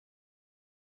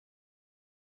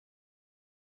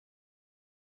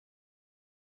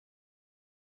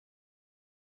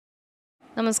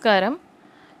നമസ്കാരം.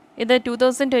 ഇത്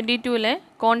 2022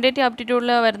 ക്വാണ്ടിറ്റേറ്റീവ്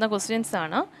ആപ്റ്റിറ്റ്യൂഡിൽ വരുന്ന ക്വസ്റ്റ്യൻസ്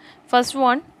ആണ്. First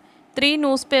one, 3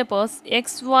 newspapers X,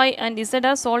 Y and Z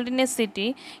are sold in a city.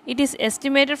 It is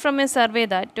estimated from a survey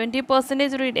that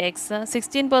 20% read X,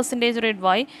 16% read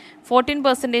Y,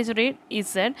 14% read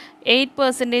Z,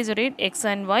 8% read X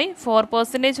and Y,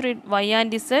 4% read Y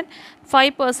and Z,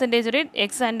 5% read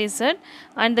X and Z,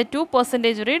 and the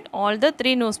 2% read all the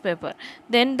 3 newspapers.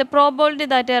 Then the probability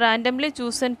that a randomly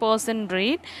chosen person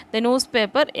read the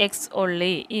newspaper X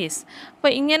only is.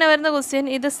 അപ്പോൾ ഇങ്ങനെ വരുന്ന question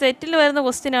ഇത് സെറ്റിൽ വരുന്ന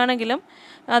question ആണെങ്കിലും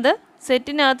അത്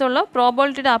സെറ്റിനകത്തുള്ള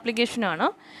പ്രോബബിലിറ്റിയുടെ ആപ്ലിക്കേഷനാണ്.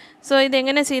 So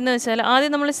ഇതെങ്ങനെ ചെയ്യുന്നത് വെച്ചാൽ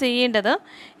ആദ്യം നമ്മൾ ചെയ്യേണ്ടത്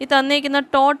ഈ തന്നിരിക്കുന്ന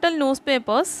ടോട്ടൽ ന്യൂസ്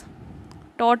പേപ്പേഴ്സ്,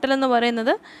 ടോട്ടൽ എന്ന്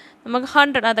പറയുന്നത് നമുക്ക്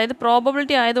 100, അതായത്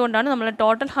പ്രോബബിലിറ്റി ആയതുകൊണ്ടാണ് നമ്മൾ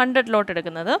ടോട്ടൽ 100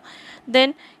 എടുക്കുന്നത്. ദെൻ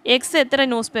എക്സ് എത്ര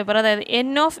ന്യൂസ് പേപ്പർ, അതായത്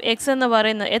എൻ ഓഫ് എക്സ് എന്ന്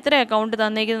പറയുന്നത് എത്ര അക്കൗണ്ട്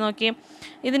തന്നിരിക്കുന്നത് നോക്കി.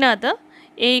 ഇതിനകത്ത്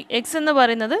എക്സ് എന്ന്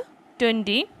പറയുന്നത്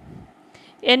 20,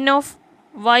 എൻ ഓഫ്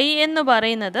വൈ എന്ന്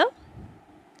പറയുന്നത്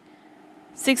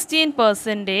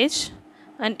 16%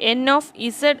 ആൻഡ് എൻ ഓഫ്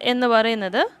ഇസഡ് എന്ന്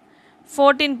പറയുന്നത്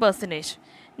 14%.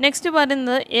 നെക്സ്റ്റ്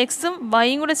പറയുന്നത് എക്സും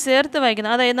വൈയും കൂടെ ചേർത്ത്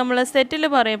വായിക്കുന്നത്, അതായത് നമ്മൾ സെറ്റിൽ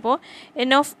പറയുമ്പോൾ N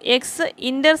of X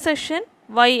intersection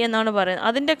Y എന്നാണ് പറയുന്നത്.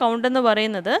 അതിൻ്റെ കൗണ്ട് എന്ന്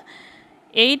പറയുന്നത്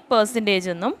 8%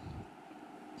 എന്നും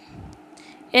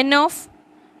N of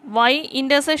Y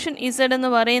intersection Z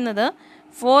എന്ന് പറയുന്നത്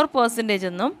 4%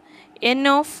 എന്നും N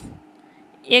of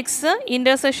X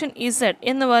intersection Z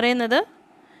എന്ന് പറയുന്നത്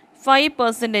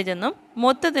 5% എന്നും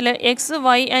മൊത്തത്തിൽ X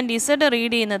Y and Z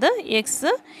read ചെയ്യുന്നത്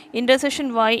X intersection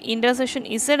Y intersection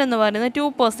Z എന്ന് പറയുന്നത്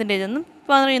 2% എന്നും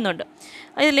പറയുന്നുണ്ട്.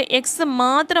 അതിൽ എക്സ്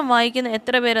മാത്രം വായിക്കുന്ന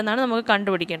എത്ര പേരെന്നാണ് നമുക്ക്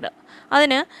കണ്ടുപിടിക്കേണ്ടത്.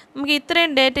 അതിന് നമുക്ക്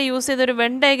ഇത്രയും ഡേറ്റ യൂസ് ചെയ്തൊരു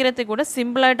വെൻ ഡയഗ്രത്തിൽ കൂടെ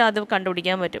സിമ്പിളായിട്ട് അത്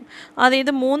കണ്ടുപിടിക്കാൻ പറ്റും. അത്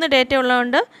ഇത് 3 ഡേറ്റ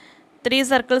ഉള്ളതുകൊണ്ട് 3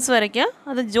 സർക്കിൾസ് വരയ്ക്കുക.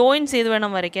 അത് ജോയിൻ ചെയ്ത്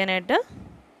വേണം വരയ്ക്കാനായിട്ട്,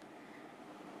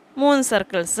 3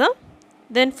 സർക്കിൾസ്.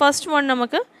 ദെൻ ഫസ്റ്റ് വൺ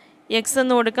നമുക്ക് എക്സ്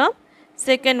എന്ന് കൊടുക്കാം,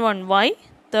 second one Y,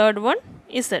 third one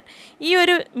Z. ഈ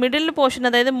ഒരു മിഡിൽ പോർഷൻ,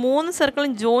 അതായത് 3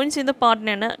 സർക്കിളും ജോയിൻ ചെയ്ത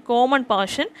പാർട്ടിനാണ് കോമൺ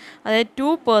പോർഷൻ, അതായത്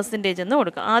 2% എന്ന്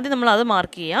കൊടുക്കുക. ആദ്യം നമ്മൾ അത്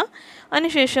മാർക്ക് ചെയ്യുക.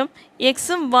 അതിനുശേഷം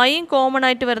എക്സും വൈയും കോമൺ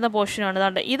ആയിട്ട് വരുന്ന പോർഷനാണ്.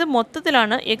 അതാണ്ട് ഇത്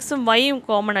മൊത്തത്തിലാണ് എക്സും വൈയും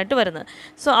കോമൺ ആയിട്ട് വരുന്നത്.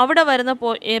 സോ അവിടെ വരുന്ന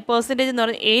പെർസെൻറ്റേജ് എന്ന്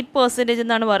പറയുന്നത് 8%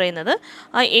 എന്നാണ് പറയുന്നത്.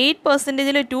 ആ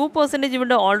 8%-ൽ 2%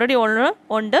 ഇവിടെ ഓൾറെഡി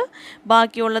ഉണ്ട്,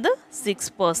 ബാക്കിയുള്ളത്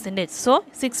 6%. സോ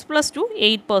 6 + 2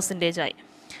 8% ആയി,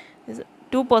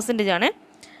 2% ആണ്.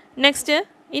 നെക്സ്റ്റ്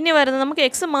ഇനി വരുന്നത് നമുക്ക്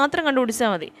എക്സ് മാത്രം കണ്ടുപിടിച്ചാൽ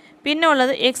മതി. പിന്നെ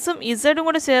ഉള്ളത് എക്സും ഇസഡും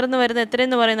കൂടെ ചേർന്ന് വരുന്നത്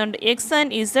എത്രയെന്ന് പറയുന്നുണ്ട്, എക്സ്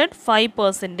ആൻഡ് ഇസഡ്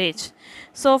 5%.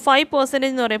 സോ 5%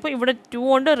 എന്ന് പറയുമ്പോൾ ഇവിടെ 2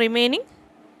 ഉണ്ട്, റിമൈനിങ്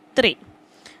 3.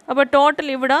 അപ്പോൾ ടോട്ടൽ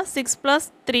ഇവിടെ 6 +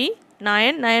 3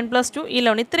 9, 9 + 2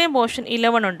 11, ഇത്രയും പോർഷൻ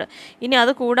 11 ഉണ്ട്. ഇനി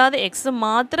അത് കൂടാതെ എക്സ്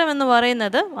മാത്രം എന്ന്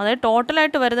പറയുന്നത്, അതായത്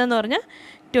ടോട്ടലായിട്ട് വരുന്നതെന്ന് പറഞ്ഞാൽ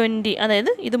 20,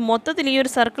 അതായത് ഇത് മൊത്തത്തിൽ ഈ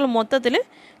ഒരു സർക്കിൾ മൊത്തത്തിൽ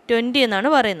 20 എന്നാണ്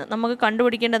പറയുന്നത്. നമുക്ക്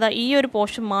കണ്ടുപിടിക്കേണ്ടത് ഈ ഒരു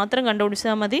പോർഷൻ മാത്രം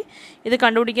കണ്ടുപിടിച്ചാൽ മതി. ഇത്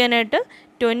കണ്ടുപിടിക്കാനായിട്ട്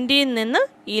 20-ൽ നിന്ന്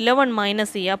 11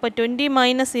 മൈനസ് ചെയ്യുക. അപ്പോൾ 20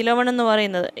 - 11 എന്ന്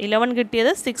പറയുന്നത് 11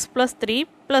 കിട്ടിയത് 6 + 3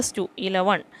 + 2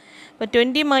 11. അപ്പോൾ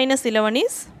 20 - 11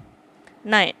 ഈസ്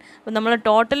 9. അപ്പോൾ നമ്മൾ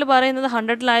ടോട്ടൽ പറയുന്നത്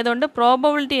 100-ലായതുകൊണ്ട്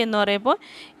പ്രോബബിലിറ്റി എന്ന് പറയുമ്പോൾ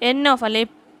എൻ ഓഫ്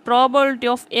അല്ലെങ്കിൽ പ്രോബബിലിറ്റി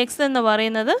ഓഫ് എക്സ് എന്ന്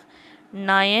പറയുന്നത്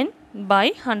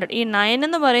 9/100. ഈ 9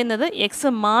 എന്ന് പറയുന്നത്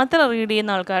എക്സ് മാത്രം റീഡ്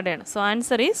ചെയ്യുന്ന ആൾക്കാരുടെയാണ്. So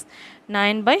answer is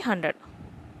 9/100.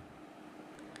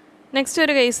 നെക്സ്റ്റ്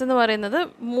ഒരു കേസ് എന്ന് പറയുന്നത്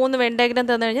 3 വെൻ ഡയഗ്രം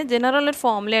തന്നു കഴിഞ്ഞാൽ ജനറൽ ഒരു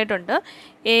ഫോർമുല ആയിട്ടുണ്ട്.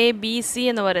 എ ബി സി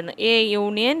എന്ന് പറയുന്നത്, A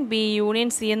union B union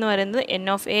C എന്ന് പറയുന്നത് N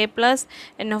of A plus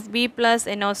N of B plus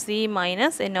N of C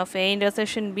minus N of A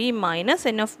intersection B minus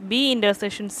N of B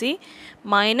intersection C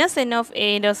minus N of A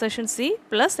intersection C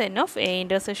plus N of A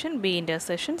intersection B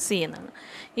intersection C എന്നാണ്.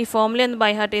 ഈ formula ഒന്ന്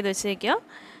by heart ചെയ്ത് വെച്ചേക്കുക.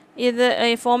 ഇത്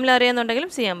ഈ formula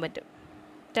അറിയാമെന്നുണ്ടെങ്കിലും ചെയ്യാൻ പറ്റും.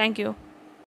 Thank you.